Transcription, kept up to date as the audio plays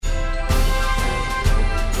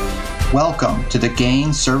Welcome to the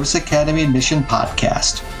Gain Service Academy Admission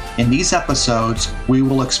Podcast. In these episodes, we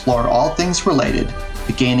will explore all things related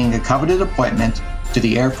to gaining a coveted appointment to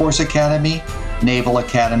the Air Force Academy, Naval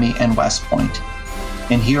Academy, and West Point.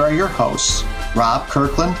 And here are your hosts, Rob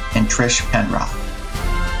Kirkland and Trish Penrod.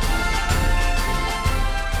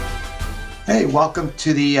 Hey, welcome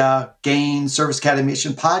to the Gain Service Academy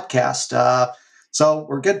Admission Podcast. So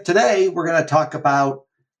we're good today. We're going to talk about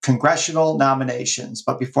congressional nominations.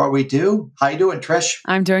 But before we do, how you doing, Trish?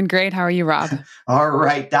 I'm doing great. How are you, Rob? All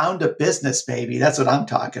right. Down to business, baby. That's what I'm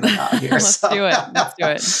talking about here. Let's do it. Let's do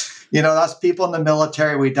it. You know, us people in the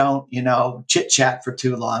military, we don't, chit-chat for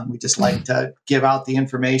too long. We just like to give out the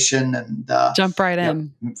information and jump right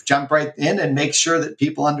in and make sure that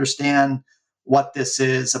people understand what this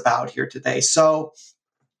is about here today. So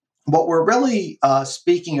what we're really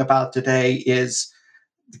speaking about today is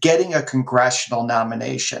getting a congressional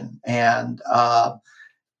nomination. And,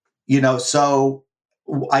 so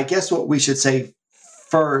I guess what we should say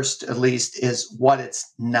first, at least, is what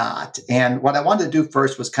it's not. And what I wanted to do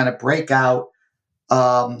first was kind of break out,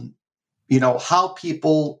 how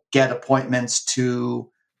people get appointments to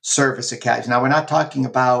service academies. Now, we're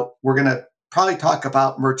going to probably talk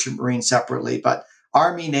about Merchant Marine separately, but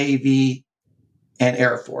Army, Navy, and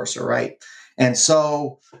Air Force, all right? And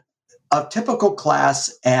so a typical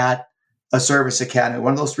class at a service academy,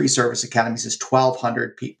 one of those three service academies, is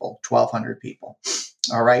 1,200 people.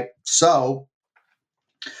 All right. So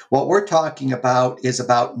what we're talking about is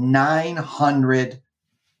about 900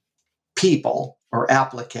 people or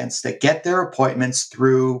applicants that get their appointments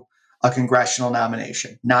through a congressional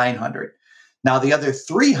nomination, 900. Now, the other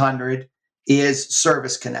 300 is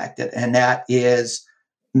service connected, and that is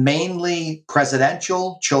mainly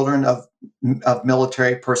presidential, children of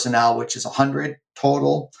military personnel, which is 100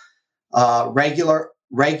 total, regular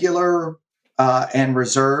and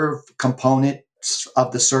reserve components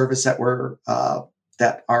of the service that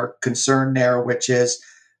are concerned there, which is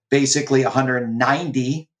basically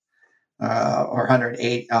 190 or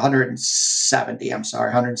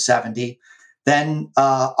 170. Then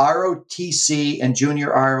ROTC and junior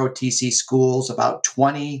ROTC schools, about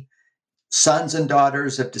 20 sons and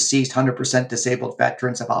daughters of deceased 100% disabled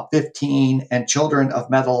veterans, about 15, and children of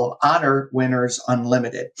Medal of Honor winners,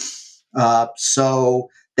 unlimited. So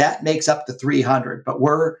that makes up the 300. But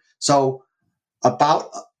about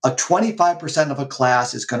a 25% of a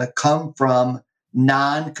class is going to come from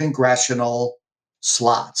non-congressional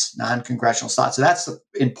slots. So that's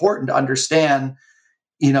important to understand,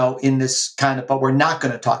 in this kind of, but we're not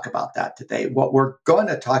going to talk about that today. What we're going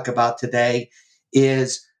to talk about today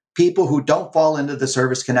is people who don't fall into the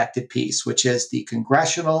service-connected piece, which is the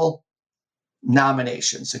congressional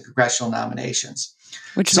nominations.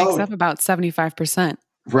 Which makes up about 75%.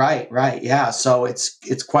 Right, yeah. So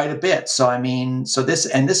it's quite a bit. So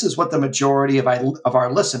this is what the majority of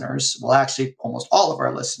our listeners, well, actually almost all of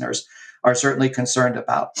our listeners, are certainly concerned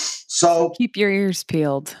about. So keep your ears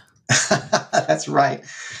peeled. That's right.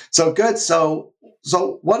 So good. So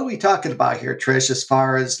what are we talking about here, Trish, as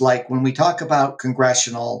far as like when we talk about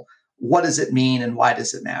congressional, what does it mean and why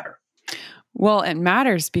does it matter? Well, it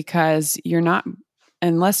matters because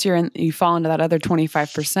unless you fall into that other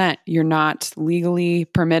 25%, you're not legally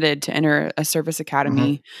permitted to enter a service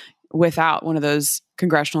academy without one of those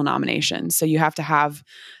congressional nominations. So you have to have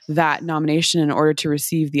that nomination in order to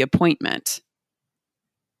receive the appointment.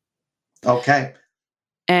 Okay.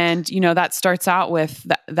 And, that starts out with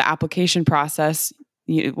the application process.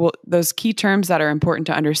 Those key terms that are important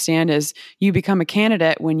to understand is you become a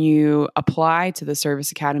candidate when you apply to the service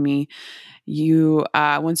academy. You,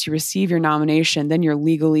 once you receive your nomination, then you're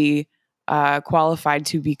legally qualified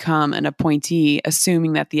to become an appointee,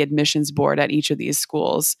 assuming that the admissions board at each of these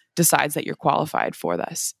schools decides that you're qualified for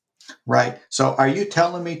this. Right. So are you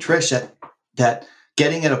telling me, Trish, that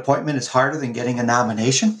getting an appointment is harder than getting a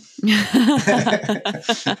nomination?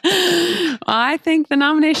 I think the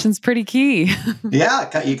nomination's pretty key.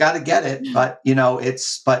 Yeah, you got to get it, but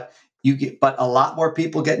but a lot more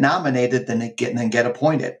people get nominated than get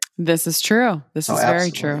appointed. This is true. This is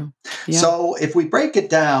very true. Yeah. So if we break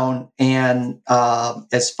it down, and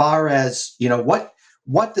as far as what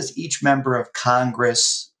does each member of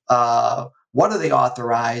Congress, what are they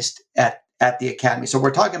authorized at the academy? So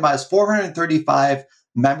we're talking about is 435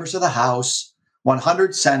 members of the House,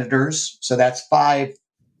 100 senators, so that's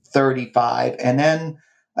 535. And then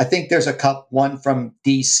I think there's one from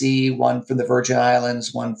DC, one from the Virgin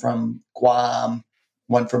Islands, one from Guam,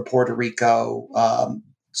 one from Puerto Rico.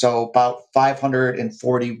 So about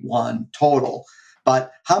 541 total.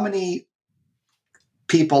 But how many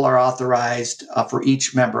people are authorized for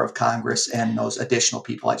each member of Congress and those additional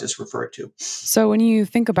people I just referred to. So when you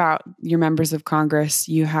think about your members of Congress,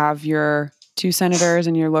 you have your 2 senators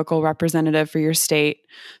and your local representative for your state.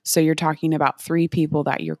 So you're talking about 3 people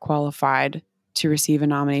that you're qualified to receive a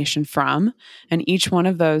nomination from. And each one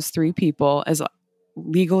of those 3 people is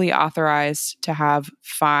legally authorized to have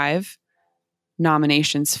 5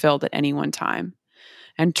 nominations filled at any one time.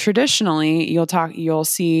 And traditionally, you'll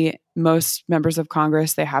see most members of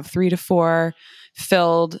Congress, they have 3 to 4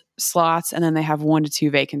 filled slots, and then they have 1 to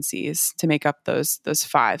 2 vacancies to make up those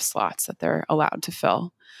 5 slots that they're allowed to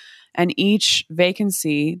fill. And each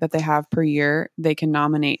vacancy that they have per year, they can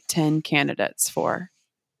nominate 10 candidates for.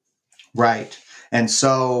 Right. And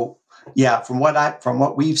so, yeah, from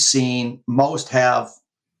what we've seen, most have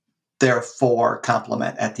their 4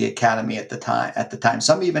 complement at the academy at the time.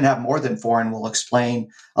 Some even have more than 4, and we'll explain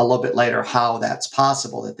a little bit later how that's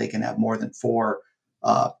possible, that they can have more than 4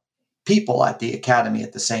 people at the academy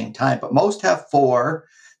at the same time. But most have 4.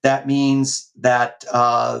 That means that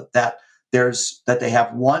that they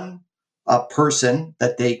have one person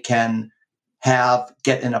that they can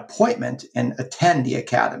get an appointment and attend the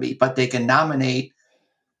academy, but they can nominate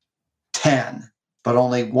 10, but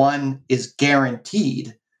only 1 is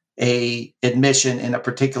guaranteed a admission in a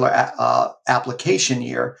particular application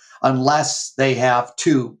year, unless they have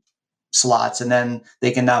 2 slots, and then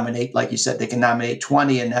they can nominate, like you said, they can nominate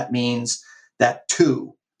 20, and that means that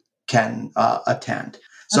 2 can attend.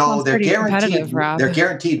 So they're guaranteed. They're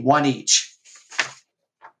guaranteed 1 each.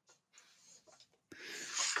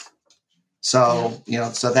 So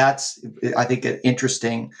so that's, I think, an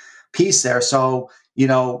interesting piece there. So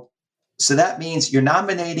so that means you're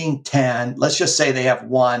nominating 10. Let's just say they have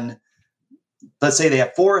 1. Let's say they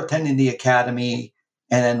have 4 attending the academy,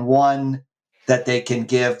 and then 1 that they can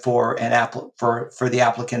give for for the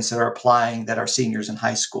applicants that are applying that are seniors in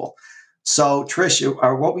high school. So, Trish,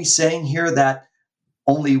 are what we saying here that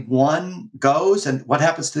only 1 goes, and what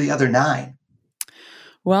happens to the other 9?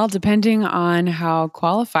 Well, depending on how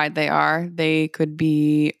qualified they are, they could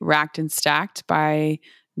be racked and stacked by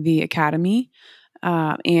the academy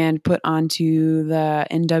and put onto the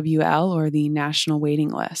NWL, or the National Waiting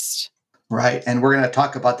List. Right. And we're going to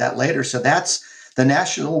talk about that later. So that's the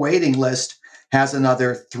National Waiting List has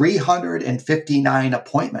another 359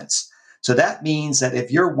 appointments. So that means that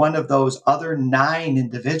if you're one of those other 9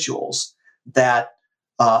 individuals that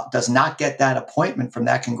does not get that appointment from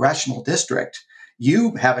that congressional district,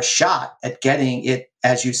 you have a shot at getting it,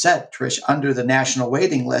 as you said, Trish, under the National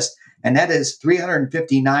Waiting List. And that is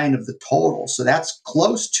 359 of the total. So that's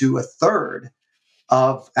close to a third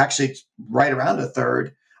of, actually right around a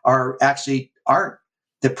third, aren't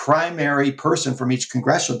the primary person from each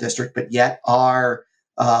congressional district, but yet are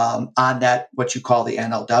on that, what you call the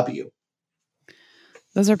NLW.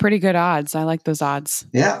 Those are pretty good odds. I like those odds.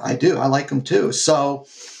 Yeah, I do. I like them too. So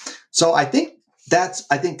I think that's,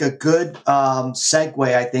 a good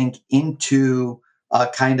segue, into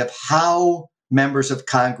kind of how members of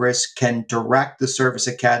Congress can direct the service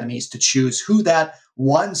academies to choose who that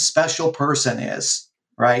one special person is,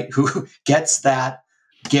 right? Who gets that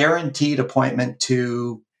guaranteed appointment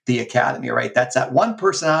to the academy, right? That's that one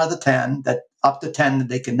person out of the 10, that up to 10 that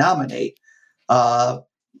they can nominate, that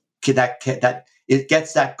it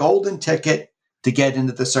gets that golden ticket to get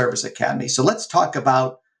into the service academy. So let's talk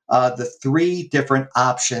about the 3 different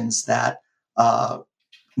options that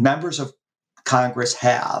members of Congress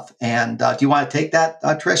have. And do you want to take that,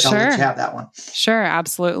 Trish? Sure. I'll let you have that one. Sure,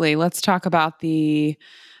 absolutely. Let's talk about the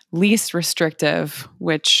least restrictive,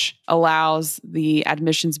 which allows the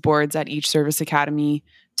admissions boards at each service academy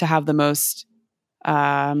to have the most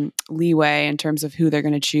leeway in terms of who they're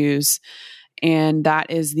going to choose. And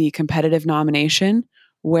that is the competitive nomination,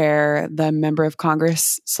 where the member of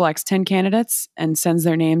Congress selects 10 candidates and sends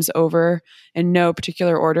their names over in no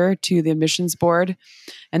particular order to the admissions board.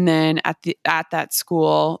 And then at that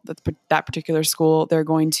school, that particular school, they're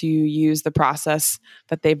going to use the process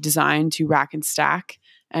that they've designed to rack and stack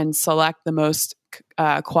and select the most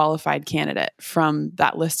qualified candidate from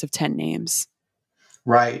that list of 10 names.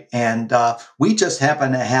 Right. And we just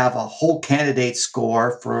happen to have a whole candidate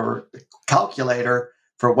score for calculator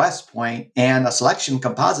for West Point and a selection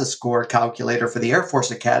composite score calculator for the Air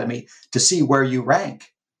Force Academy to see where you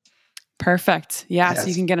rank. Perfect. Yeah. Yes. So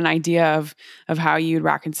you can get an idea of how you'd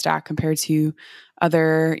rack and stack compared to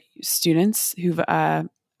other students who've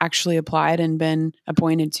actually applied and been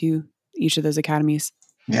appointed to each of those academies.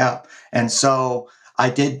 Yeah. And so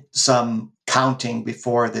I did some counting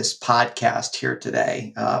before this podcast here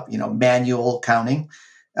today, manual counting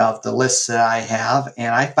of the lists that I have.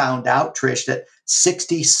 And I found out, Trish, that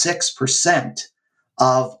 66%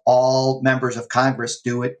 of all members of Congress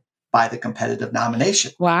do it by the competitive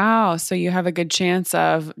nomination. Wow. So you have a good chance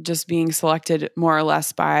of just being selected more or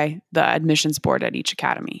less by the admissions board at each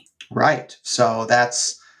academy. Right. So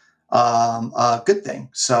that's a good thing.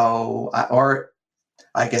 So, or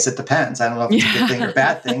I guess it depends. I don't know if it's a good thing or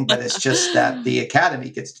bad thing, but it's just that the academy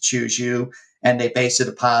gets to choose you, and they base it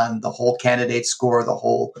upon the whole candidate score,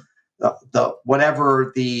 the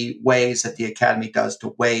whatever the ways that the academy does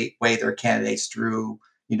to weigh their candidates through,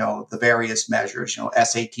 the various measures,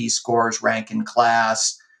 SAT scores, rank in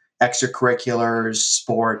class, extracurriculars,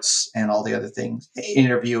 sports, and all the other things,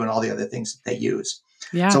 interview, and all the other things that they use.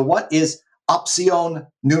 Yeah. So what is option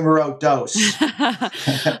numero dos?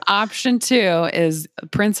 Option 2 is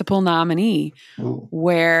principal nominee,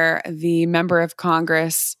 where the member of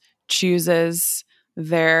Congress chooses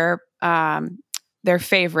their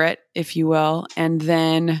favorite, if you will, and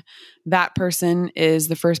then that person is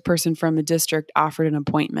the first person from the district offered an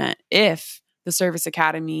appointment if the Service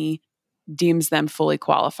Academy deems them fully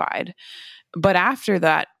qualified. But after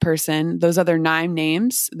that person, those other 9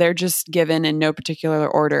 names, they're just given in no particular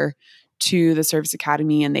order to the Service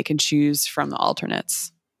Academy, and they can choose from the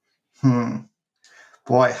alternates.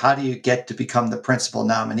 Boy, how do you get to become the principal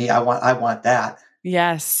nominee? I want that.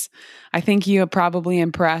 Yes. I think you probably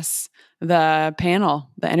impress the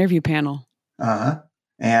interview panel.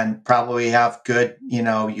 And probably have good,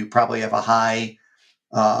 you probably have a high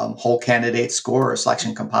whole candidate score or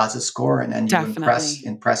selection composite score, and then you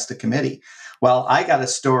impress the committee. Well, I got a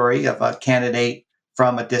story of a candidate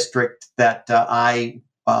from a district that I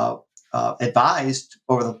advised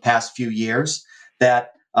over the past few years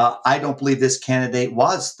that I don't believe this candidate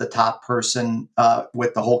was the top person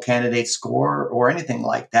with the whole candidate score or anything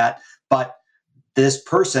like that. But this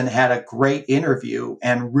person had a great interview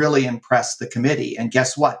and really impressed the committee. And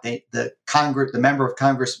guess what? The member of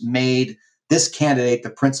Congress made this candidate the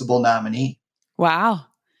principal nominee. Wow.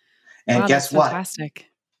 And guess what? Fantastic.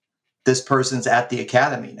 This person's at the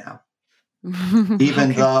academy now.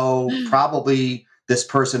 Even though probably this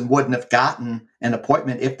person wouldn't have gotten an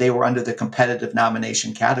appointment if they were under the competitive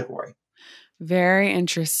nomination category. Very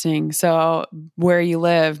interesting. So where you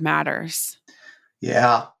live matters.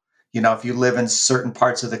 Yeah. If you live in certain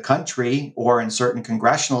parts of the country or in certain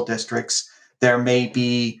congressional districts, there may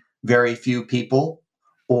be very few people,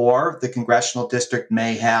 or the congressional district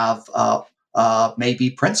may have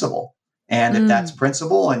maybe principal. And if that's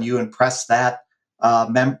principal and you impress that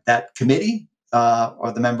committee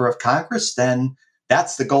or the member of Congress, then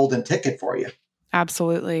that's the golden ticket for you.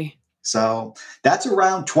 Absolutely. So that's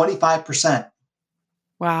around 25%.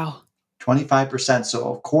 Wow. 25%.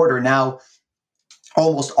 So a quarter. Now,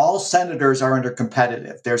 almost all senators are under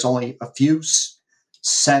competitive. There's only a few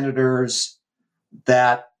senators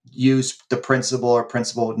that use the principal or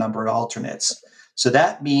principal numbered alternates. So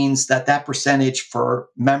that means that percentage for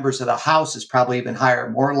members of the House is probably even higher,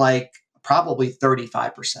 more like probably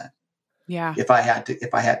 35%. Yeah. If I had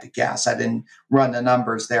to guess, I didn't run the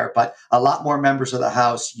numbers there, but a lot more members of the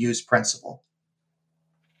House use principal.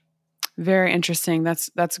 Very interesting.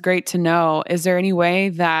 That's great to know. Is there any way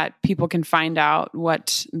that people can find out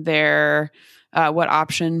what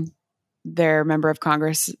option their member of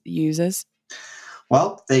Congress uses?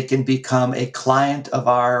 Well, they can become a client of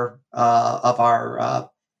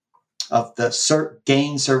the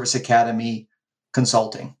Gain Service Academy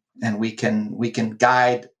Consulting, and we can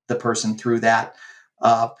guide the person through that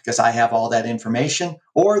because I have all that information.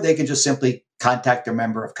 Or they can just simply contact their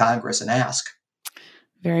member of Congress and ask.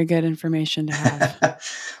 Very good information to have.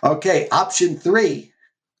 Okay, option 3.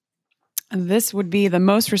 This would be the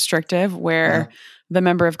most restrictive, where the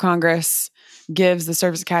member of Congress gives the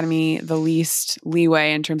Service Academy the least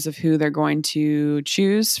leeway in terms of who they're going to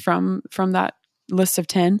choose from that list of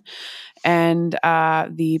 10. And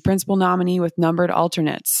the principal nominee with numbered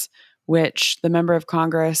alternates, which the member of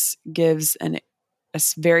Congress gives a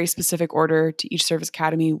very specific order to each Service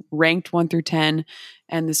Academy, ranked 1 through 10,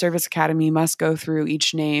 and the Service Academy must go through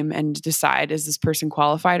each name and decide, is this person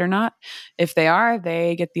qualified or not? If they are,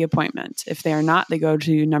 they get the appointment. If they are not, they go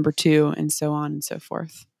to number 2, and so on and so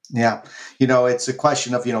forth. Yeah. It's a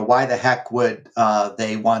question of, why the heck would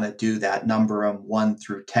they want to do that, number them 1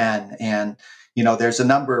 through 10? And, there's a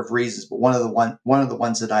number of reasons, but one of the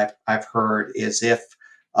ones that I've heard is if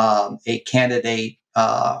a candidate,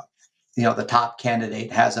 the top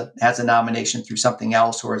candidate has a nomination through something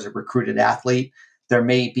else or is a recruited athlete, they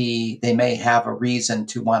may have a reason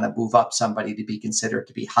to want to move up somebody to be considered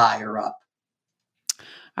to be higher up.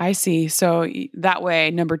 I see. So that way,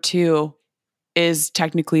 number 2 is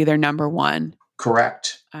technically their number 1.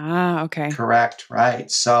 Correct. Okay. Correct. Right.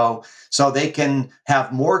 So they can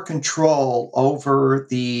have more control over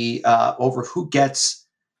the over who gets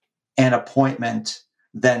an appointment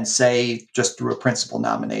than, say, just through a principal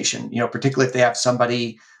nomination. Particularly if they have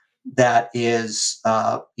somebody that is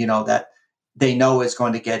that they know is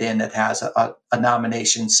going to get in, that has a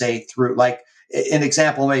nomination, say, through, like, an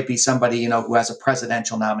example may be somebody who has a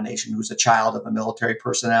presidential nomination, who's a child of a military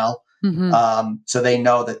personnel. Mm-hmm. So they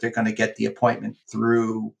know that they're going to get the appointment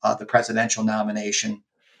through the presidential nomination.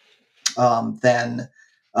 Then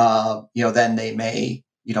they may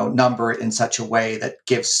number it in such a way that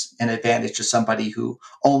gives an advantage to somebody who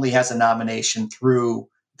only has a nomination through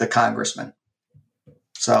the congressman.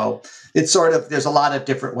 So it's sort of, there's a lot of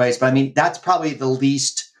different ways, but I mean, that's probably the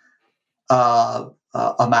least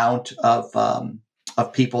amount of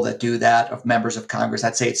people that do that, of members of Congress.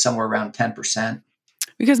 I'd say it's somewhere around 10%.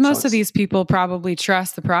 Because most of these people probably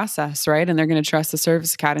trust the process, right? And they're going to trust the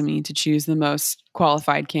Service Academy to choose the most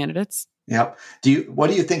qualified candidates. Yep.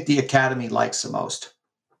 What do you think the Academy likes the most?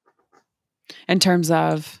 In terms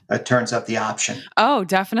of the option. Oh,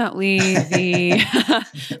 definitely the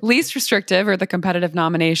least restrictive, or the competitive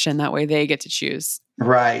nomination. That way they get to choose.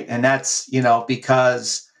 Right. And that's,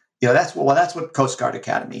 because, that's what Coast Guard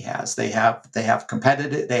Academy has. They have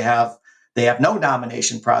competitive, they have no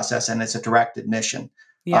nomination process, and it's a direct admission.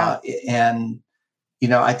 Yeah.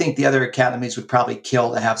 I think the other academies would probably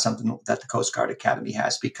kill to have something that the Coast Guard Academy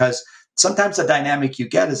has, because sometimes the dynamic you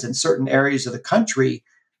get is in certain areas of the country,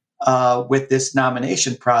 with this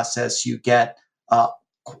nomination process, you get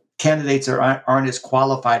candidates that aren't as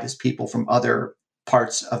qualified as people from other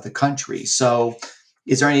parts of the country. So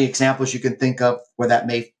is there any examples you can think of where that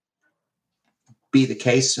may be the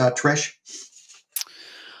case, Trish?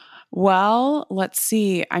 Well, let's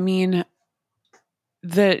see. I mean,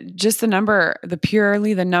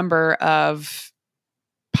 purely the number of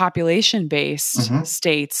population-based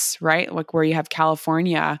states, right? Like where you have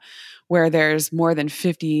California, where there's more than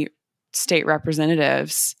 50 state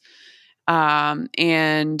representatives. Even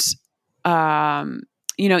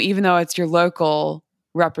though it's your local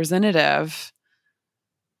representative,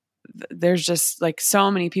 there's just like so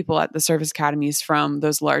many people at the service academies from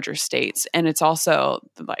those larger states. And it's also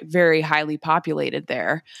like very highly populated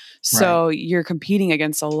there. So You're competing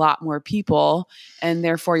against a lot more people, and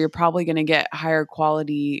therefore you're probably going to get higher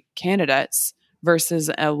quality candidates versus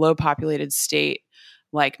a low populated state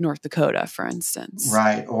like North Dakota, for instance.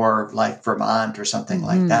 Right. Or like Vermont or something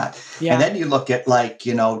like that. Yeah. And then you look at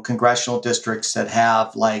congressional districts that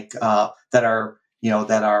have have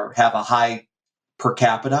a high per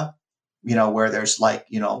capita, where there's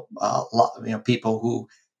people who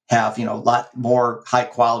have, a lot more high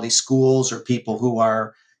quality schools, or people who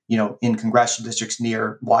are, in congressional districts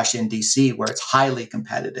near Washington, D.C., where it's highly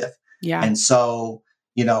competitive. Yeah. And so,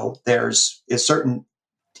 there's a certain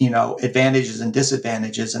advantages and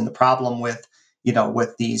disadvantages. And the problem with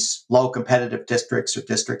these low competitive districts, or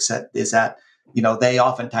districts, that they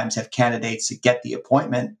oftentimes have candidates that get the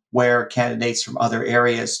appointment, where candidates from other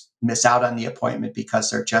areas miss out on the appointment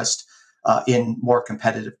because they're just in more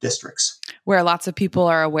competitive districts. Where lots of people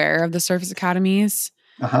are aware of the service academies.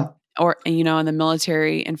 Or, and the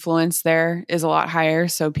military influence there is a lot higher.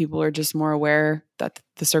 So people are just more aware that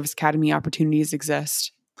the service academy opportunities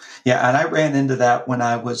exist. Yeah, and I ran into that when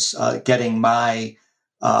I was getting my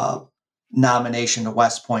nomination to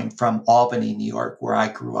West Point from Albany, New York, where I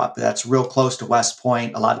grew up. That's real close to West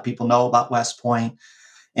Point. A lot of people know about West Point.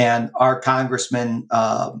 And our congressman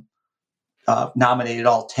nominated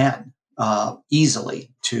all 10 easily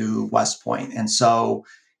to West Point. And so,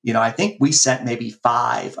 I think we sent maybe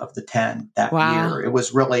 5 of the 10 that year. It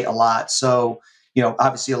was really a lot. So,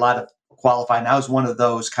 obviously a lot of qualified. And I was one of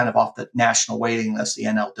those kind of off the national waiting list, the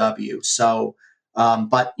NLW. So,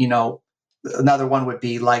 but, another one would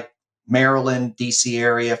be like Maryland, DC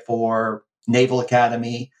area for Naval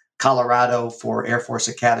Academy, Colorado for Air Force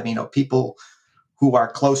Academy. People who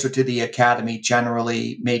are closer to the academy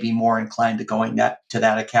generally may be more inclined to going to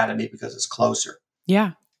that academy because it's closer.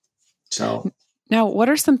 Yeah. So now, what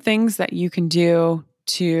are some things that you can do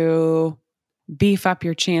to beef up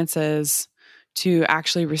your chances to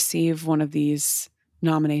actually receive one of these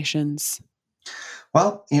nominations?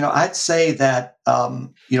 Well, I'd say that,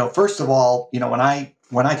 first of all, when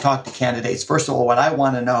I talk to candidates, first of all, what I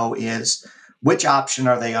want to know is which option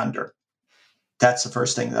are they under? That's the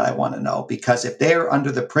first thing that I want to know, because if they're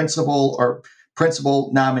under the principal or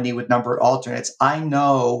principal nominee with numbered alternates, I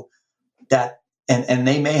know that, and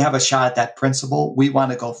they may have a shot at that principal. We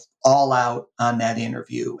want to go all out on that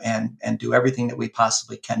interview and do everything that we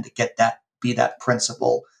possibly can to get be that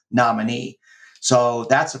principal nominee. So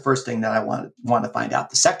that's the first thing that I want to find out.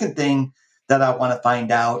 The second thing that I want to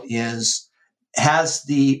find out is, has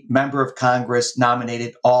the member of Congress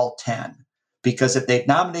nominated all 10? Because if they've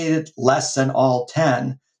nominated less than all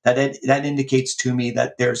 10, that indicates to me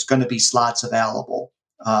that there's going to be slots available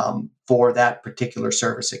for that particular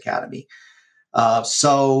service academy.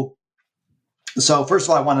 So first of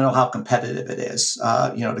all, I want to know how competitive it is,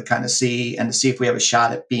 to kind of see if we have a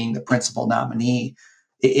shot at being the principal nominee,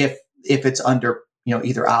 if it's under,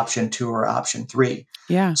 either option 2 or option 3.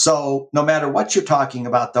 Yeah. So no matter what you're talking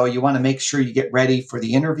about, though, you want to make sure you get ready for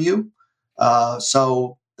the interview.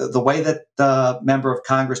 So the way that the member of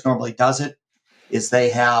Congress normally does it is they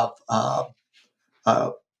have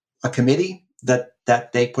a committee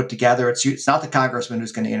that they put together. It's not the congressman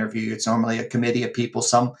who's going to interview you. It's normally a committee of people.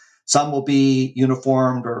 Some will be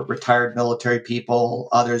uniformed or retired military people.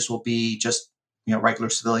 Others will be just regular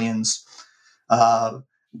civilians.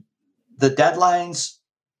 The deadlines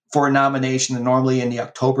for a nomination are normally in the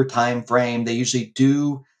October timeframe. They usually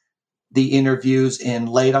do the interviews in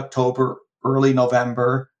late October, early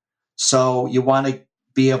November. So you want to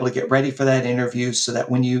be able to get ready for that interview so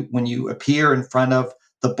that when you appear in front of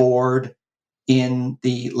the board in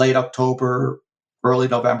the late October, early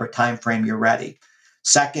November timeframe, you're ready.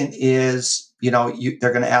 Second is, they're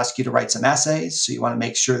going to ask you to write some essays. So you want to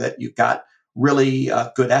make sure that you've got really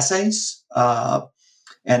good essays.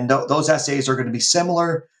 And those essays are going to be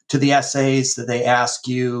similar to the essays that they ask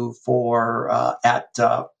you for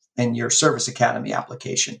in your service academy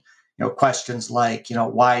application. Questions like,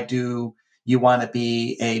 why do you want to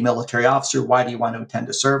be a military officer? Why do you want to attend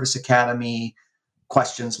a service academy?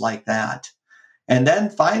 Questions like that. And then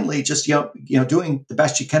finally, just, doing the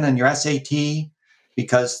best you can on your SAT,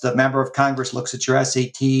 because the member of Congress looks at your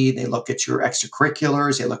SAT, they look at your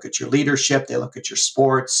extracurriculars, they look at your leadership, they look at your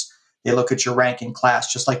sports, they look at your rank in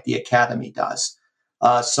class, just like the academy does.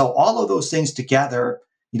 So all of those things together,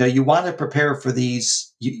 you want to prepare for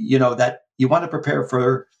these, you want to prepare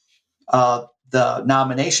for the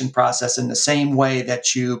nomination process in the same way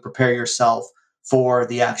that you prepare yourself for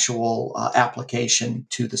the actual application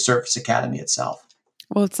to the Service Academy itself.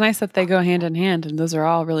 Well, it's nice that they go hand in hand, and those are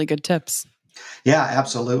all really good tips. Yeah,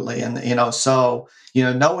 absolutely. And,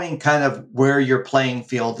 knowing kind of where your playing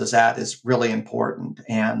field is at is really important.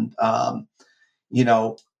 And,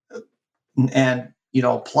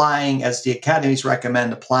 applying, as the academies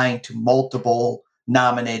recommend, applying to multiple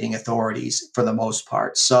nominating authorities for the most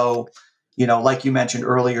part. So, like you mentioned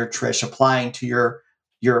earlier, Trish, applying to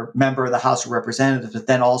your member of the House of Representatives, but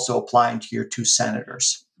then also applying to your 2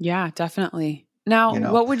 senators. Yeah, definitely. Now,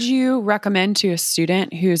 what would you recommend to a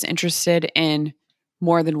student who's interested in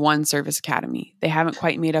more than one service academy? They haven't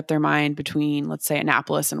quite made up their mind between, let's say,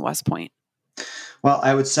 Annapolis and West Point. Well,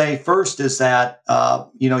 I would say first is that,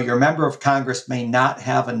 your member of Congress may not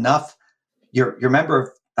have enough, your member of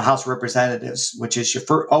the House of Representatives, which is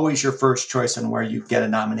always your first choice on where you get a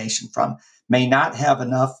nomination from, may not have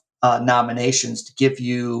enough nominations to give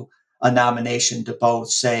you a nomination to both,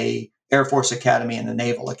 say, Air Force Academy and the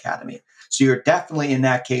Naval Academy. So you're definitely in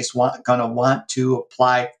that case going to want to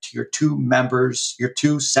apply to your 2 members, your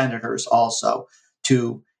 2 senators also,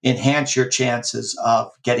 to enhance your chances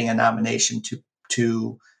of getting a nomination to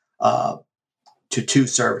 2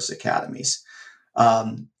 service academies.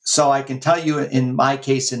 So I can tell you, in my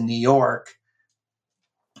case in New York,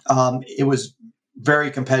 it was very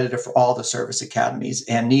competitive for all the service academies.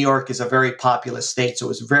 And New York is a very populous state, so it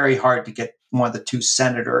was very hard to get one of the 2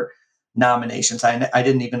 senator nominations. I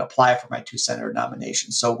didn't even apply for my 2 senator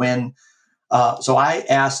nominations. So so I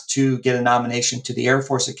asked to get a nomination to the Air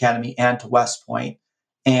Force Academy and to West Point,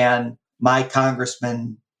 and my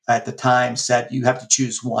congressman at the time said, you have to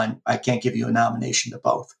choose one. I can't give you a nomination to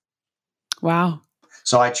both. Wow.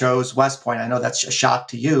 So I chose West Point. I know that's a shock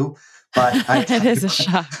to you, but it is a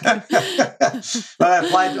shock. But I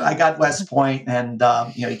applied. I got West Point, and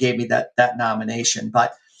he gave me that nomination.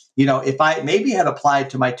 But if I maybe had applied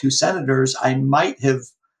to my 2 senators, I might have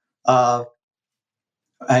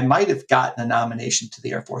gotten a nomination to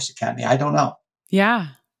the Air Force Academy. I don't know. Yeah.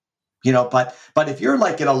 But if you're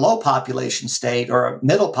like in a low population state or a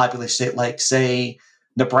middle population state, like say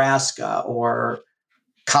Nebraska or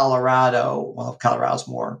Colorado, well, Colorado's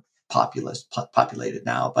more populated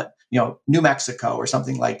now, but New Mexico or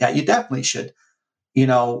something like that, you definitely should.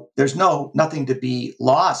 There's nothing to be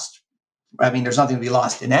lost. I mean, there's nothing to be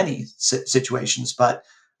lost in any situations, but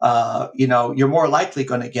you're more likely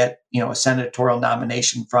going to get a senatorial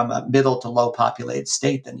nomination from a middle to low populated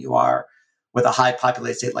state than you are with a high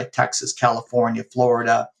populated state like Texas, California,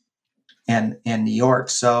 Florida, and New York.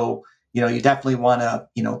 So you definitely want to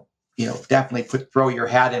definitely throw your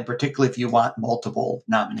hat in, particularly if you want multiple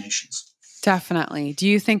nominations. Definitely. Do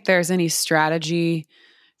you think there's any strategy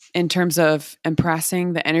in terms of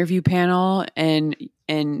impressing the interview panel and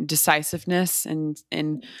decisiveness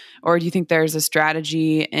or do you think there's a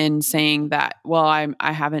strategy in saying that, well,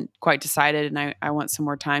 I haven't quite decided and I want some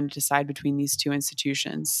more time to decide between these two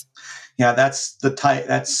institutions? Yeah, that's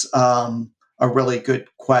a really good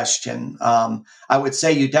question. I would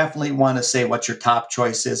say you definitely want to say what your top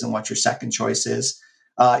choice is and what your second choice is.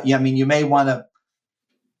 You may want to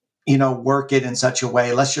work it in such a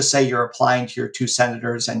way. Let's just say you're applying to your two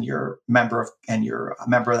senators and you're a member of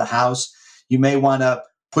the House. You may want to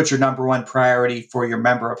put your number one priority for your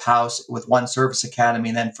member of House with one service academy,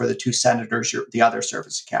 and then for the two senators, the other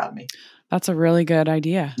service academy. That's a really good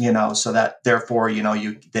idea. So that therefore,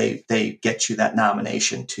 they get you that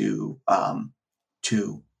nomination to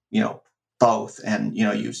both, and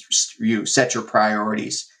you set your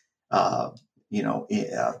priorities,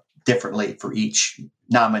 differently for each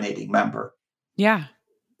nominating member. Yeah.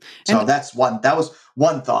 So that was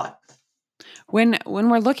one thought. When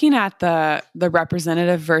we're looking at the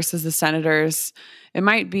representative versus the senators, it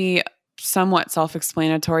might be somewhat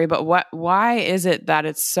self-explanatory, but why is it that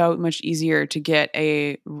it's so much easier to get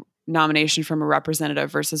a nomination from a representative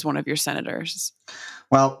versus one of your senators?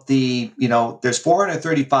 Well, there's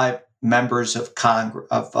 435 members of Congress,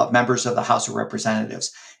 members of the House of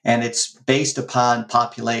Representatives, and it's based upon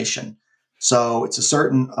population. So it's a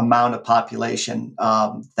certain amount of population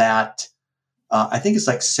that I think it's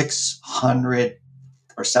like 600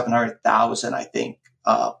 or 700,000, I think,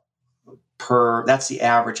 that's the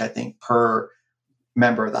average, I think, per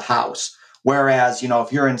member of the House. Whereas,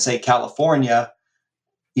 if you're in, say, California,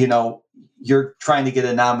 you're trying to get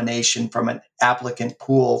a nomination from an applicant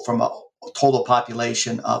pool from a total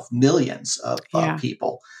population of millions of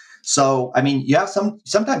people. So, you have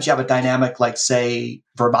sometimes you have a dynamic like, say,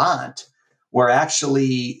 Vermont, where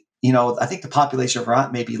actually, I think the population of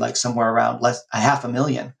Vermont may be like somewhere around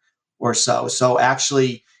 500,000 or so. So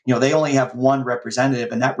actually, they only have one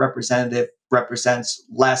representative, and that representative represents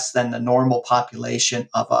less than the normal population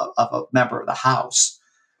of a member of the House.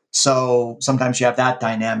 So sometimes you have that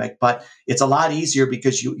dynamic, but it's a lot easier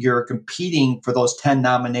because you're competing for those 10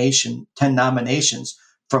 nominations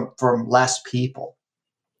from less people.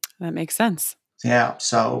 That makes sense. Yeah.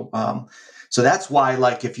 So that's why,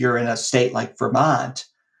 like, if you're in a state like Vermont,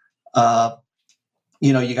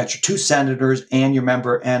 you got your two senators and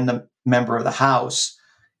the member of the House,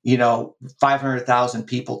 500,000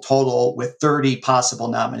 people total with 30 possible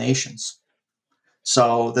nominations.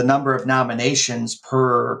 So the number of nominations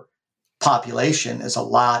per population is a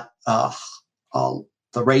lot, the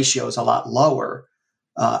ratio is a lot lower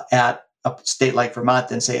at a state like Vermont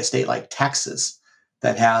than, say, a state like Texas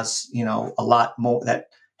that has, a lot more, that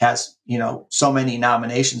has, so many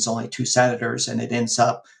nominations, only two senators, and it ends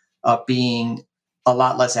up being a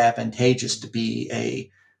lot less advantageous to be a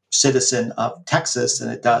citizen of Texas than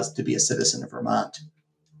it does to be a citizen of Vermont.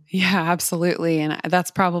 Yeah, absolutely. And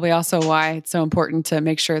that's probably also why it's so important to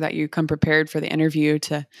make sure that you come prepared for the interview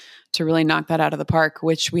to really knock that out of the park,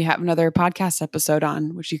 which we have another podcast episode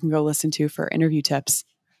on, which you can go listen to for interview tips.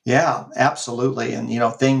 Yeah, absolutely. And,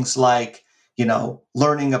 things like,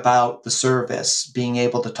 learning about the service, being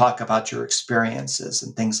able to talk about your experiences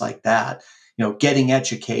and things like that, getting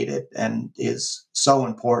educated and is so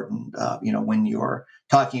important, when you're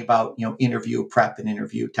talking about, interview prep and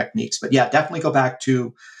interview techniques. But yeah, definitely go back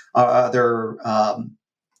to our other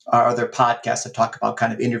podcasts that talk about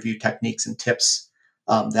kind of interview techniques and tips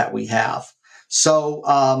that we have. So,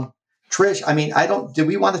 Trish, did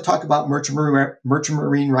we want to talk about Merchant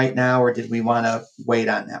Marine right now, or did we want to wait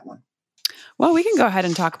on that one? Well, we can go ahead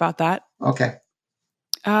and talk about that. Okay.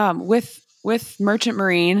 With Merchant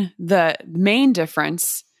Marine, the main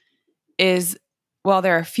difference is, well,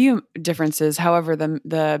 there are a few differences. However,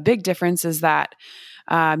 the big difference is that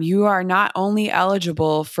you are not only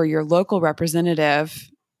eligible for your local representative,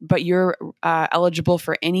 but you're eligible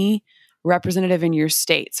for any representative in your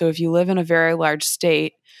state. So if you live in a very large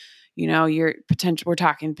state, we're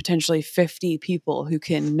talking potentially 50 people who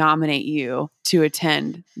can nominate you to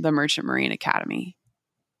attend the Merchant Marine Academy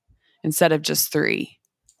instead of just 3.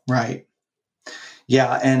 Right.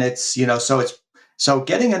 Yeah. And it's, so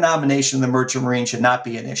getting a nomination in the Merchant Marine should not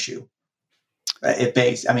be an issue.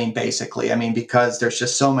 Basically, because there's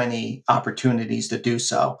just so many opportunities to do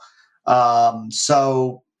so.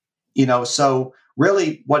 So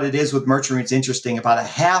really what it is with Merchant Marine is interesting. About a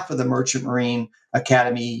half of the Merchant Marine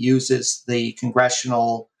Academy uses the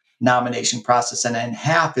congressional nomination process, and then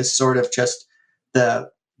half is sort of just the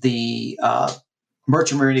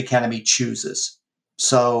Merchant Marine Academy chooses.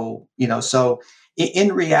 So,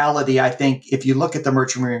 in reality, I think if you look at the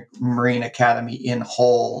Merchant Marine Academy in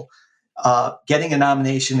whole, getting a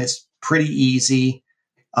nomination is pretty easy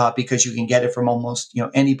because you can get it from almost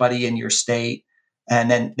anybody in your state, and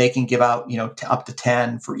then they can give out up to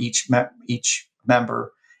 10 for each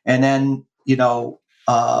member, and then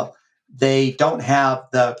they don't have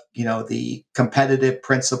the competitive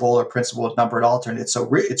principal or principal with numbered alternates.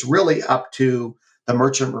 So it's really up to the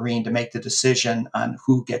Merchant Marine to make the decision on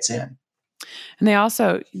who gets in. And they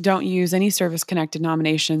also don't use any service-connected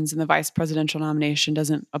nominations, and the vice presidential nomination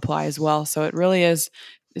doesn't apply as well. So it really is,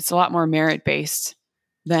 it's a lot more merit-based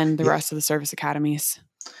than the rest of the service academies.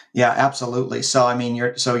 Yeah, absolutely. So, I mean,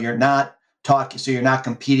 you're not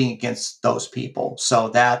competing against those people. So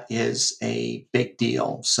that is a big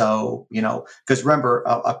deal. So, because remember,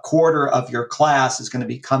 a quarter of your class is going to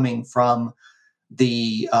be coming from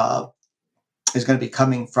the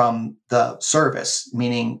service,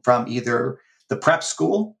 meaning from either the prep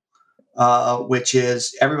school, which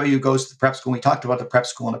is everybody who goes to the prep school. We talked about the prep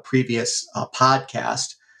school in a previous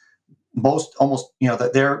podcast.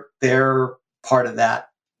 That they're part of that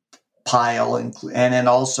pile, and then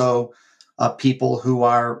also people who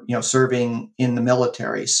are serving in the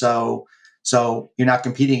military. So you're not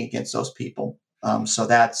competing against those people. So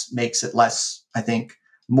that makes it less, I think,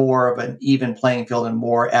 more of an even playing field and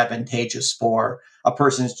more advantageous for a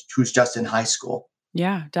person who's just in high school.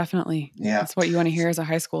 Yeah, definitely. Yeah, that's what you want to hear as a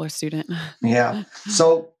high schooler student. Yeah.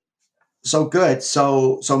 So good.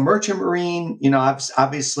 So Merchant Marine,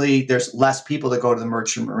 obviously there's less people that go to the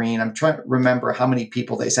Merchant Marine. I'm trying to remember how many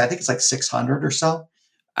people they say. I think it's like 600 or so.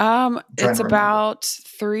 It's about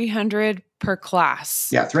 300 per class.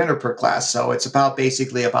 Yeah, 300 per class. So it's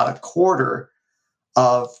basically about a quarter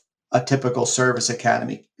of a typical service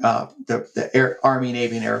academy, the Army,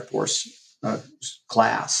 Navy, and Air Force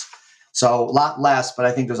class. So a lot less, but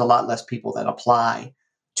I think there's a lot less people that apply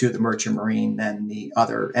to the Merchant Marine than the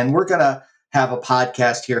other. And we're going to have a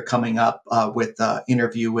podcast here coming up with an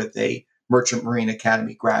interview with a Merchant Marine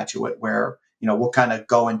Academy graduate where, we'll kind of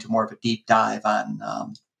go into more of a deep dive on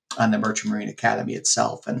the Merchant Marine Academy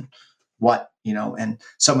itself and what, and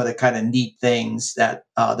some of the kind of neat things that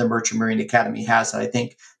the Merchant Marine Academy has that I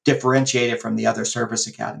think differentiate it from the other service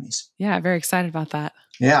academies. Yeah, very excited about that.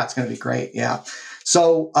 Yeah, it's going to be great. Yeah.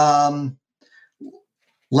 So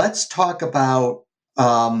let's talk about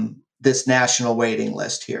this national waiting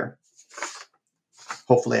list here.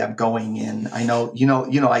 Hopefully I'm going in. I know,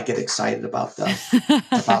 I get excited about the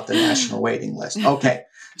national waiting list. Okay.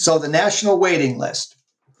 So the national waiting list.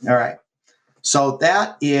 All right. So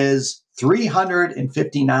that is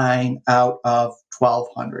 359 out of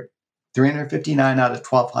 1,200. 359 out of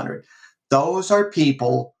 1,200. Those are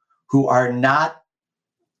people who are not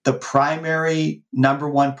the primary number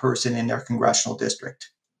one person in their congressional district,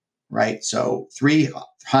 right? So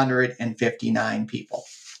 359 people.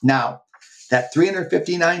 Now, that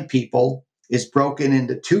 359 people is broken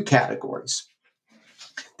into two categories.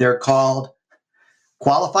 They're called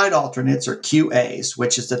qualified alternates, or QAs,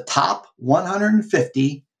 which is the top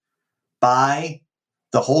 150 by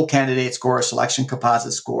the whole candidate score or selection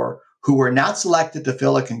composite score who were not selected to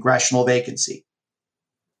fill a congressional vacancy.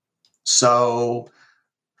 So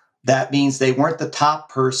that means they weren't the top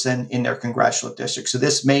person in their congressional district. So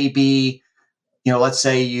this may be, let's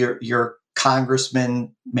say your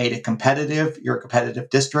congressman made it competitive, you're a competitive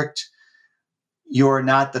district. You're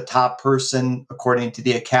not the top person according to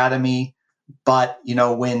the academy, but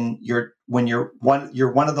when you're one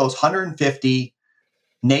of those 150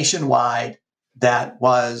 nationwide that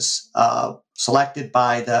was selected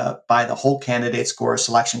by the whole candidate score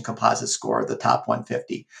selection composite score, the top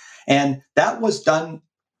 150. And that was done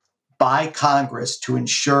by Congress to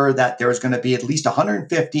ensure that there was going to be at least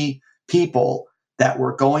 150 people that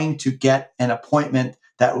were going to get an appointment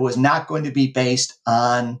that was not going to be based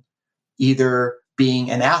on either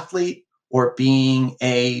being an athlete or being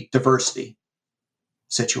a diversity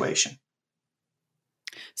situation.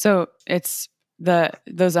 So it's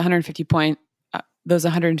those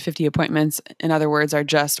 150 appointments, in other words, are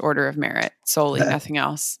just order of merit solely, nothing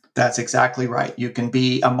else. That's exactly right. You can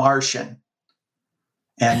be a Martian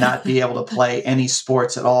and not be able to play any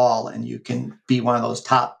sports at all, and you can be one of those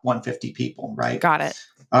top 150 people, right? Got it.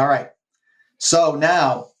 All right. So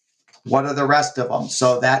now, what are the rest of them?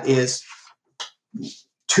 So that is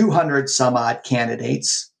 200 some odd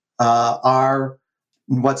candidates are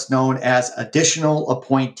what's known as additional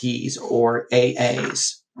appointees, or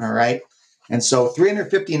AAs. All right. And so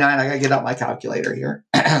 359, I got to get out my calculator here.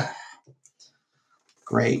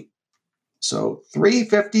 Great. So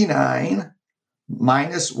 359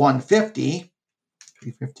 minus 150,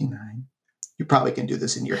 359. you probably can do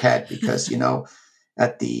this in your head because,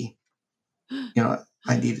 at the,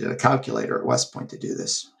 I needed a calculator at West Point to do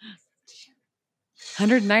this.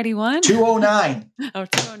 191? 209. Oh,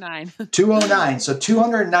 209. 209. So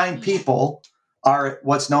 209 people are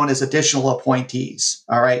what's known as additional appointees.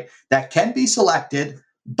 All right. That can be selected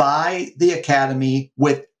by the Academy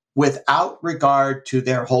without regard to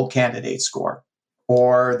their whole candidate score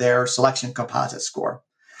or their selection composite score.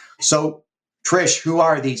 So, Trish, who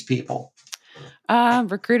are these people?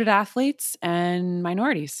 Recruited athletes and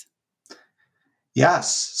minorities.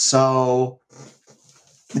 Yes. So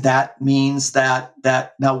that means that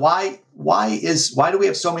now why do we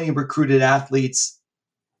have so many recruited athletes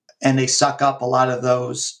and they suck up a lot of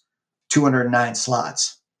those 209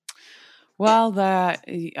 slots? Well,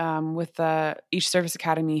 with each service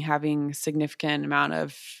academy having significant amount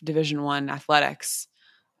of Division I athletics,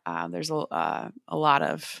 there's a lot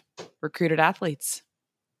of recruited athletes.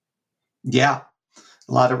 Yeah,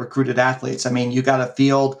 a lot of recruited athletes. I mean, you got to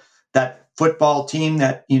field that football team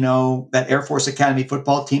that Air Force Academy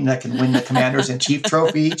football team that can win the Commanders in Chief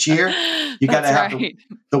Trophy each year. You got to have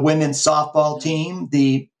the women's softball team,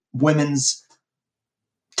 the women's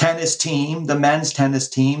tennis team, the men's tennis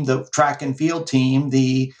team, the track and field team,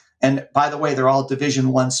 and by the way, they're all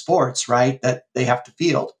Division I sports, right? That they have to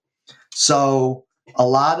field. So a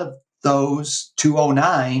lot of those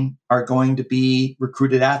 209 are going to be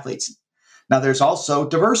recruited athletes. Now there's also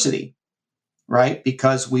diversity, right?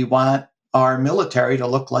 Because we want our military to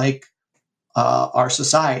look like our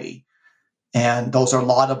society. And those are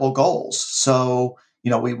laudable goals. So,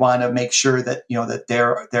 we want to make sure that, that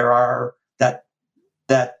there are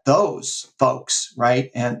that those folks,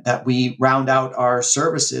 right, and that we round out our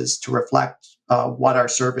services to reflect what our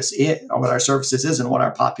service is, or what our services is, and what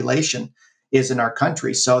our population is in our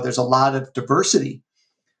country. So there's a lot of diversity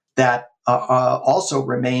that also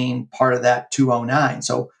remain part of that 209.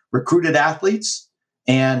 So recruited athletes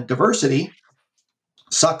and diversity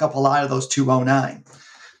suck up a lot of those 209.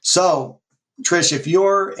 So, Trish, if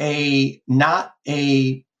you're not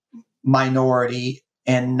a minority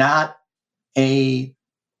and not a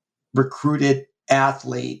recruited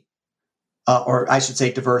athlete, or I should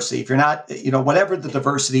say diversity, if you're not, whatever the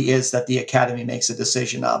diversity is that the Academy makes a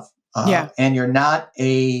decision of, and you're not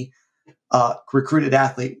a recruited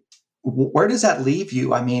athlete, where does that leave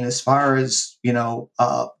you? I mean, as far as,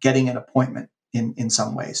 getting an appointment in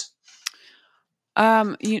some ways?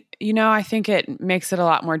 I think it makes it a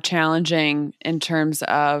lot more challenging in terms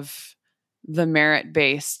of the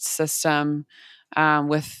merit-based system,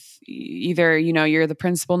 with either, you're the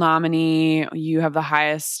principal nominee, you have the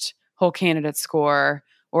highest whole candidate score,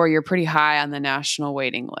 or you're pretty high on the national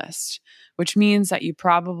waiting list, which means that you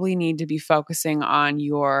probably need to be focusing on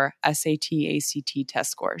your SAT, ACT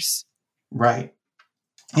test scores. Right.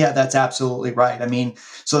 Yeah, that's absolutely right. I mean,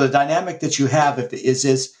 so the dynamic that you have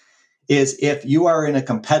is if you are in a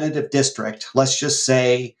competitive district, let's just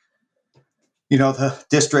say, the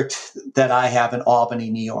district that I have in Albany,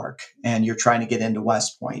 New York, and you're trying to get into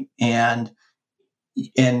West Point. And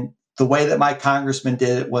the way that my congressman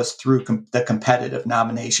did it was through the competitive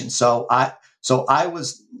nomination. So I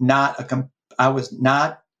was not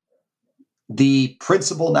the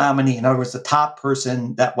principal nominee. In other words, the top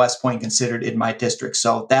person that West Point considered in my district.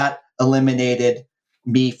 So that eliminated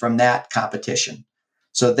me from that competition.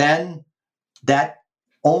 So then that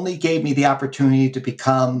only gave me the opportunity to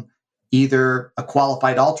become either a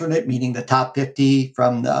qualified alternate, meaning the top 50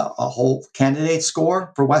 from a whole candidate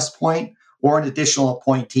score for West Point, or an additional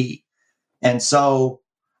appointee. And so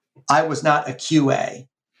I was not a QA.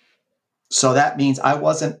 So that means I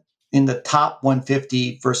wasn't in the top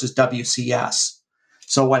 150 versus WCS.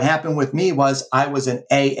 So what happened with me was I was an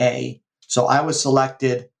AA. So I was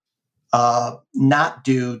selected not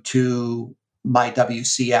due to my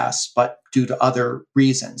WCS, but due to other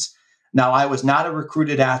reasons. Now, I was not a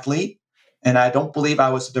recruited athlete, and I don't believe I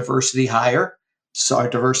was a diversity hire. So I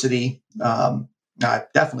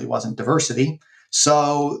definitely wasn't diversity.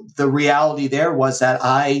 So the reality there was that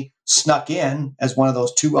I snuck in as one of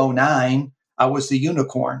those 209. I was the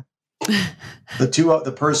unicorn,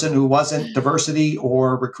 the person who wasn't diversity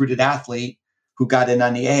or recruited athlete who got in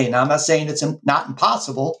on the A. Now, I'm not saying it's not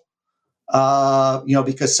impossible,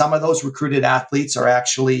 because some of those recruited athletes are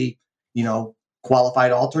actually,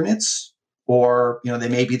 qualified alternates, or, they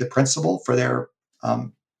may be the principal for their,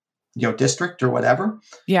 district or whatever.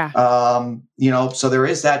 Yeah. So there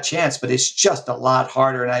is that chance, but it's just a lot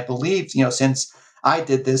harder. And I believe, since I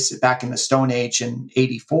did this back in the Stone Age in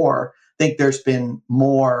 '84, I think there's been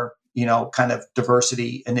more, kind of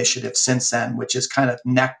diversity initiatives since then, which has kind of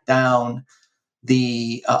necked down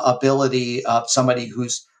the ability of somebody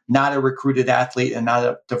who's not a recruited athlete and not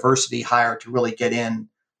a diversity hire to really get in,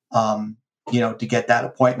 to get that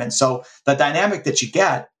appointment. So the dynamic that you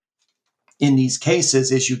get in these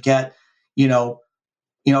cases is you get,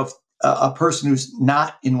 if a person who's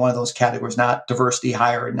not in one of those categories, not diversity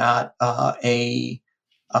hire, not a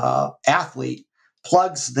athlete,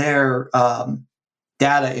 plugs their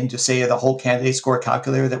data into, say, the whole candidate score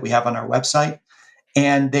calculator that we have on our website,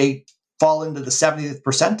 and they fall into the 70th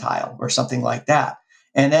percentile or something like that.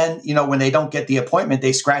 And then, when they don't get the appointment,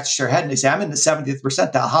 they scratch their head and they say, I'm in the 70th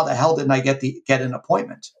percentile. How the hell didn't I get an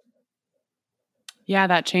appointment? Yeah,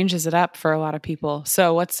 that changes it up for a lot of people.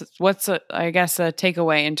 So what's a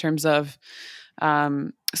takeaway in terms of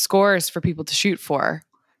scores for people to shoot for?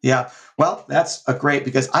 Yeah, well, that's great,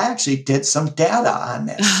 because I actually did some data on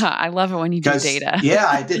this. I love it when you do data. Yeah,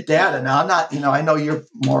 I did data. Now, I'm not, I know you're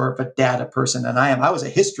more of a data person than I am. I was a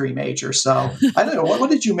history major. So I don't know, what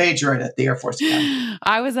did you major in at the Air Force Academy?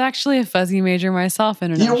 I was actually a fuzzy major myself.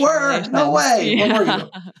 International You were? relations. No way. Yeah. What were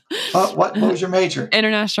you? What was your major?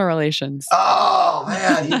 International relations. Oh,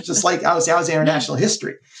 man. You just like, I was international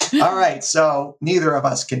history. All right. So neither of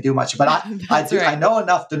us can do much, but I know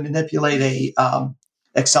enough to manipulate a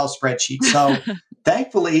Excel spreadsheet. So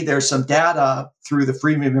thankfully, there's some data through the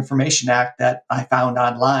Freedom of Information Act that I found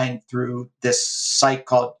online through this site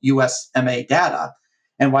called USMA Data.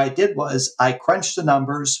 And what I did was I crunched the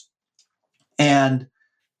numbers and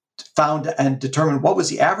found and determined what was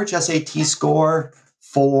the average SAT score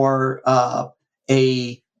for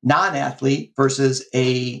a non-athlete versus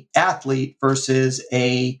a athlete versus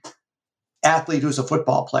a athlete who's a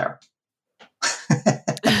football player.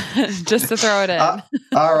 Just to throw it in.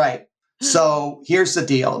 All right. So here's the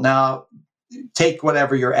deal. Now, take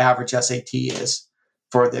whatever your average SAT is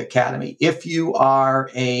for the academy. If you are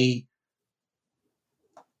a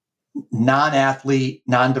non-athlete,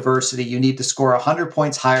 non-diversity, you need to score 100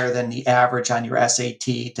 points higher than the average on your SAT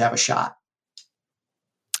to have a shot.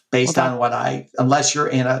 Based on unless you're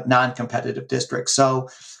in a non-competitive district. So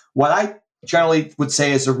what I generally would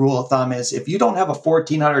say as a rule of thumb is if you don't have a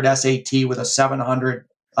 1400 SAT with a 700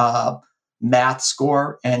 math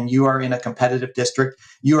score and you are in a competitive district,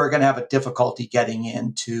 you are going to have a difficulty getting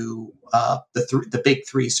into the big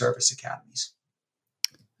three service academies.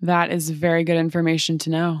 That is very good information to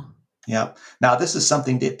know. Yeah. Now, this is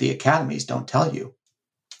something that the academies don't tell you.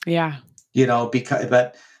 Yeah.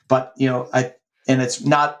 But and it's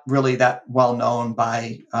not really that well known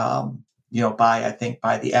by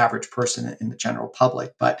the average person in the general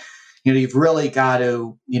public. But you've really got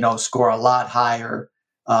to score a lot higher.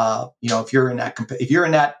 If you're in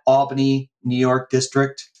that Albany, New York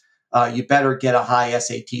district, you better get a high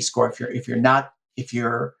SAT score. If you're not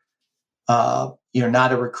a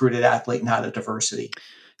recruited athlete, not a diversity.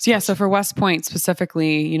 So for West Point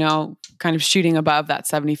specifically, kind of shooting above that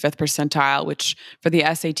 75th percentile, which for the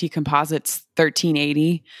SAT composite's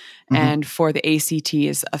 1380, and for the ACT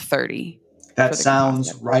is a 30. That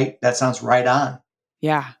sounds right. That sounds right on.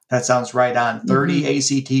 Yeah. That sounds right on. 30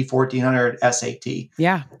 ACT, 1400 SAT.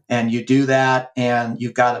 Yeah. And you do that and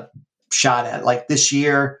you've got a shot at it. Like this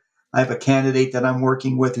year, I have a candidate that I'm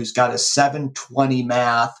working with who's got a 720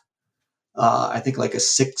 math, I think like a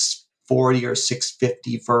 640 or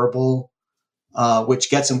 650 verbal, which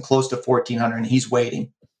gets him close to 1400, and he's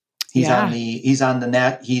waiting. He's on the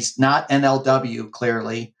net. He's not NLW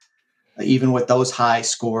clearly, even with those high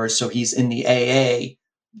scores. So he's in the AA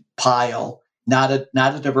pile, not a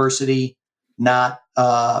diversity, not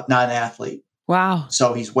an athlete. Wow.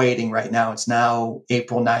 So he's waiting right now. It's now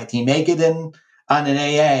April 9th. He may get in on an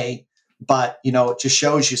AA, but it just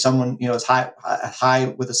shows you someone is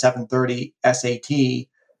high with a 730 SAT,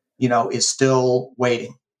 is still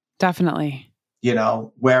waiting. Definitely.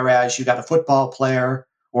 Whereas you got a football player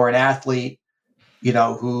or an athlete,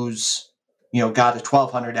 who's got a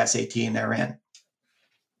 1200 SAT and they're in.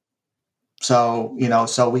 So,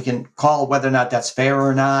 so we can call whether or not that's fair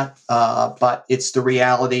or not, but it's the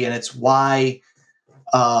reality, and it's why,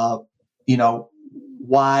 I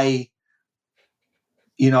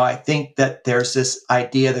think that there's this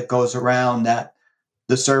idea that goes around that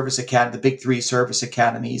the service academy, the big three service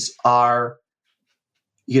academies are,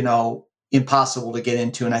 impossible to get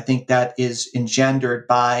into. And I think that is engendered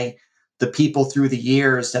by the people through the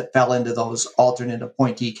years that fell into those alternate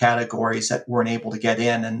appointee categories that weren't able to get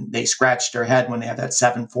in, and they scratch their head when they have that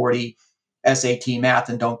 740 SAT math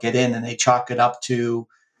and don't get in, and they chalk it up to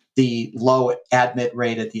the low admit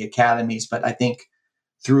rate at the academies. But I think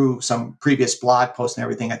through some previous blog posts and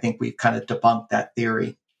everything, I think we've kind of debunked that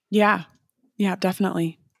theory. Yeah. Yeah,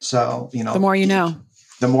 definitely. So, the more you know.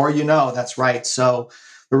 The more you know, that's right. So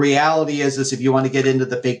the reality is if you want to get into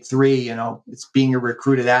the big three, it's being a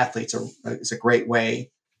recruited athlete is a great way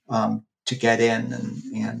to get in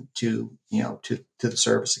and to the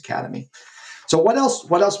service academy. So what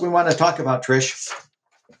else we want to talk about, Trish?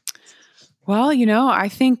 Well, I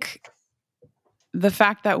think the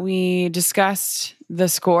fact that we discussed the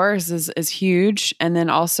scores is huge. And then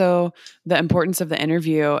also the importance of the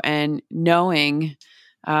interview and knowing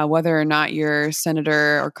whether or not your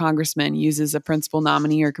senator or congressman uses a principal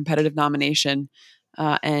nominee or competitive nomination,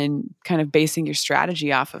 and kind of basing your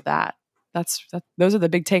strategy off of that. Those are the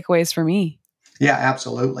big takeaways for me. Yeah,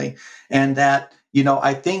 absolutely. And that,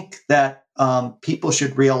 I think that people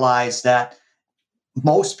should realize that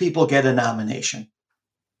most people get a nomination.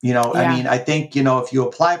 I mean, I think, if you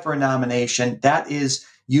apply for a nomination, that is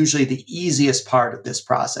usually the easiest part of this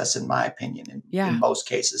process, in my opinion, in most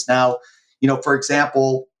cases. Now, for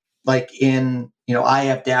example, like I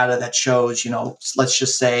have data that shows, let's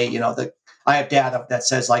just say, I have data that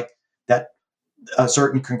says like that a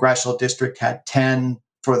certain congressional district had 10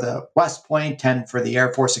 for the West Point, 10 for the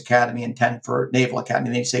Air Force Academy, and 10 for Naval Academy.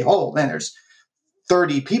 And then you say, oh, man, there's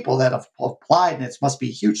 30 people that have applied and it must be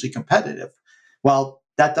hugely competitive. Well,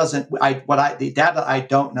 that doesn't, the data I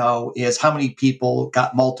don't know is how many people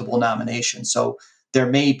got multiple nominations. So there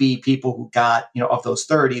may be people who got, of those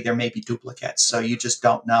 30, there may be duplicates. So you just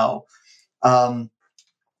don't know. I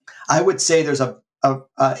would say there's a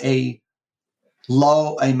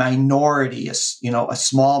minority, a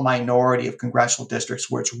small minority of congressional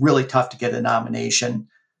districts where it's really tough to get a nomination,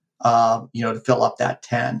 to fill up that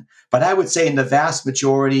 10. But I would say in the vast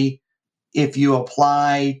majority, if you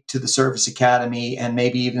apply to the Service Academy, and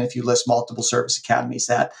maybe even if you list multiple service academies,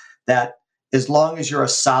 that as long as you're a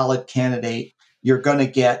solid candidate, you're going to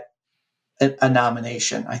get a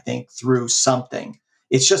nomination, I think, through something.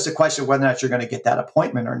 It's just a question of whether or not you're going to get that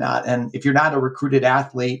appointment or not. And if you're not a recruited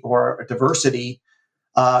athlete or a diversity,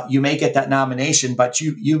 you may get that nomination, but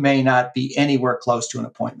you may not be anywhere close to an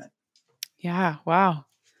appointment. Yeah. Wow.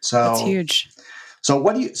 So that's huge. So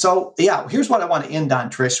here's what I want to end on,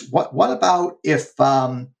 Trish. What about if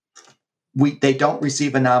they don't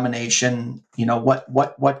receive a nomination?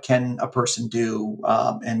 What can a person do?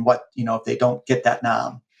 And what, if they don't get that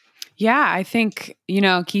nom? Yeah, I think,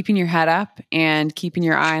 keeping your head up and keeping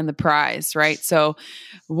your eye on the prize, right? So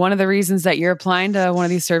one of the reasons that you're applying to one of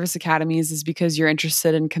these service academies is because you're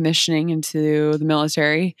interested in commissioning into the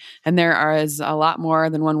military. And there is a lot more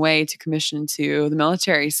than one way to commission into the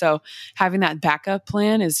military. So having that backup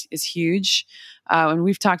plan is huge. And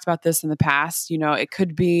we've talked about this in the past. It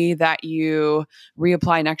could be that you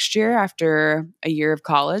reapply next year after a year of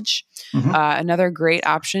college. Mm-hmm. Another great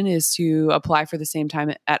option is to apply for the same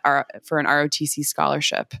time for an ROTC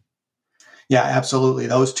scholarship. Yeah, absolutely.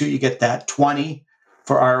 Those two, you get that 20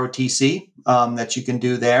 for ROTC that you can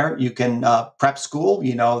do there. You can prep school,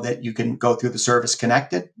 that you can go through the Service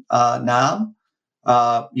Connected NOM.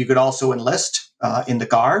 You could also enlist in the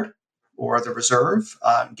Guard or the Reserve,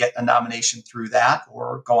 get a nomination through that,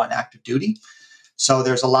 or go on active duty. So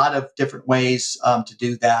there's a lot of different ways to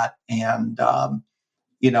do that. And,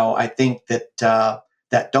 I think that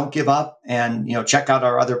don't give up, and, check out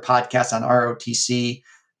our other podcasts on ROTC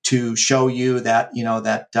to show you that,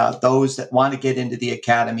 that those that want to get into the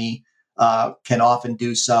academy can often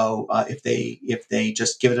do so if they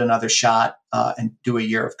just give it another shot and do a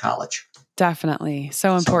year of college. Definitely.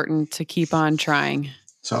 So important to keep on trying.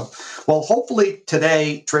 So, well, hopefully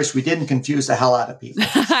today, Trish, we didn't confuse the hell out of people.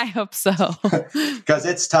 I hope so. Because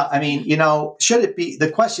it's tough. I mean, should it be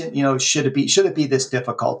should it be this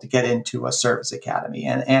difficult to get into a service academy?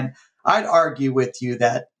 And I'd argue with you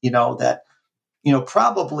that,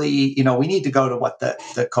 probably, we need to go to what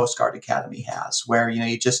the Coast Guard Academy has, where,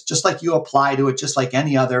 you just like you apply to it, just like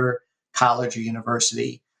any other college or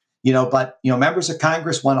university, but, members of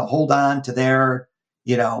Congress want to hold on to their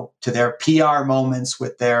PR moments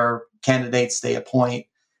with their candidates they appoint.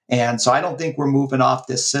 And so I don't think we're moving off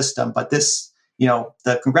this system, but this,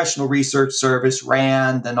 the Congressional Research Service,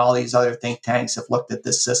 RAND, and all these other think tanks have looked at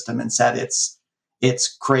this system and said it's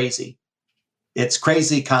crazy. It's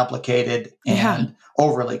crazy complicated and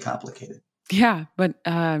overly complicated. Yeah, but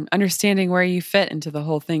understanding where you fit into the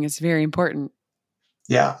whole thing is very important.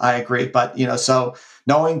 Yeah, I agree. But, so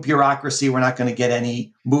knowing bureaucracy, we're not going to get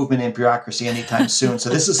any movement in bureaucracy anytime soon. So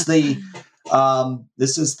this is the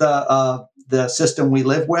system we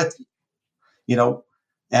live with,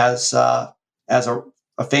 as a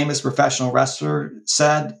famous professional wrestler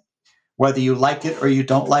said, whether you like it or you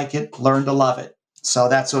don't like it, learn to love it. So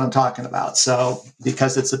that's what I'm talking about. So,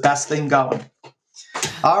 because it's the best thing going.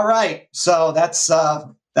 All right. So that's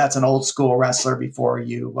an old school wrestler before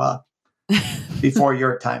you before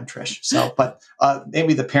your time, Trish. So, but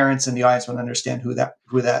maybe the parents in the audience would understand who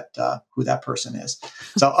that person is.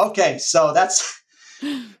 So, okay, so that's.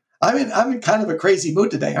 I'm in kind of a crazy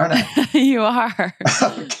mood today, aren't I? You are.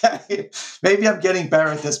 Okay, maybe I'm getting better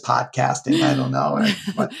at this podcasting. I don't know,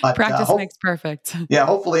 but practice makes perfect. Yeah,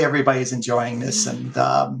 hopefully everybody's enjoying this and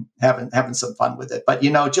having some fun with it. But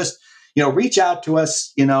just reach out to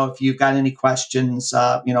us. If you've got any questions.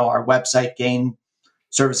 Our website,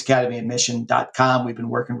 GainServiceAcademyAdmission.com. We've been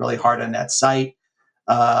working really hard on that site.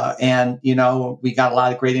 And we got a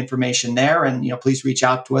lot of great information there. And, please reach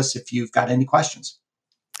out to us if you've got any questions.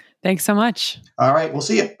 Thanks so much. All right. We'll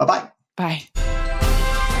see you. Bye-bye. Bye.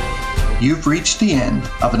 You've reached the end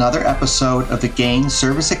of another episode of the Gain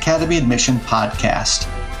Service Academy Admission podcast.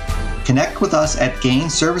 Connect with us at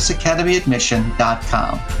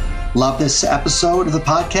GainServiceAcademyAdmission.com. Love this episode of the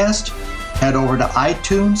podcast? Head over to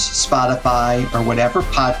iTunes, Spotify, or whatever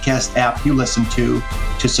podcast app you listen to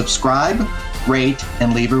subscribe, rate,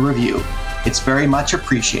 and leave a review. It's very much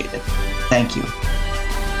appreciated. Thank you.